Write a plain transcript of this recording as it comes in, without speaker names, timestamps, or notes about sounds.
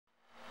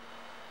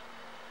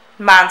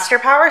Monster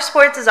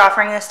Powersports is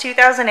offering this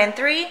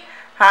 2003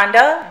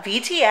 Honda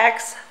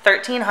VTX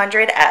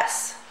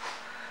 1300S.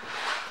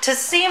 To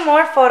see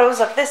more photos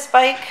of this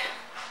bike,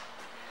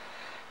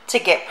 to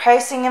get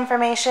pricing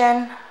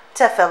information,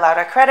 to fill out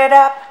a credit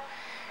app,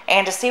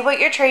 and to see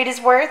what your trade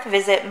is worth,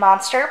 visit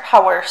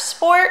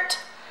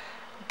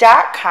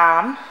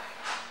monsterpowersport.com.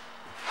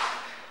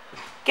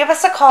 Give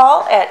us a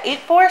call at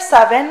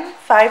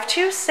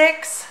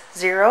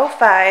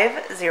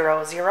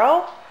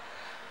 847-526-0500,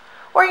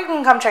 or you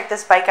can come check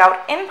this bike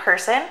out in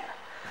person.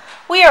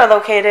 We are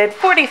located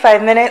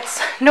 45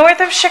 minutes north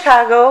of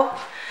Chicago,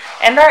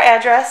 and our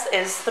address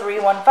is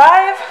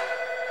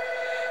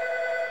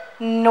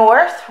 315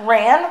 North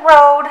Rand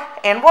Road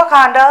in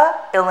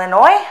Wauconda,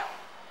 Illinois.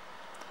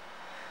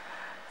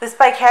 This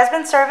bike has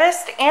been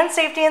serviced and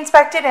safety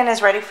inspected and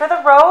is ready for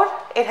the road.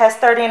 It has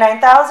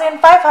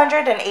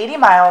 39,580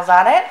 miles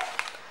on it.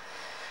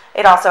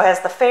 It also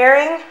has the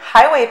fairing,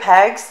 highway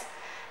pegs,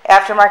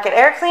 aftermarket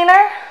air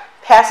cleaner,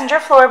 passenger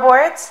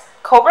floorboards,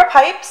 Cobra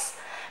pipes,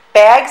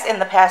 bags in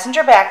the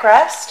passenger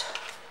backrest.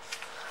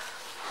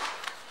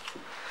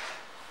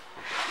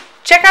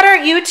 Check out our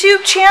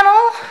YouTube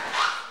channel.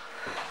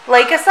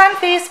 Like us on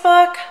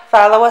Facebook.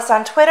 Follow us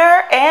on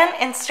Twitter and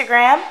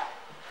Instagram.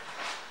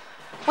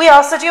 We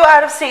also do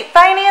out-of-state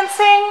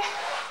financing,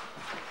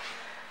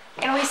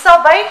 and we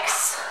sell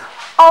bikes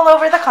all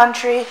over the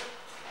country.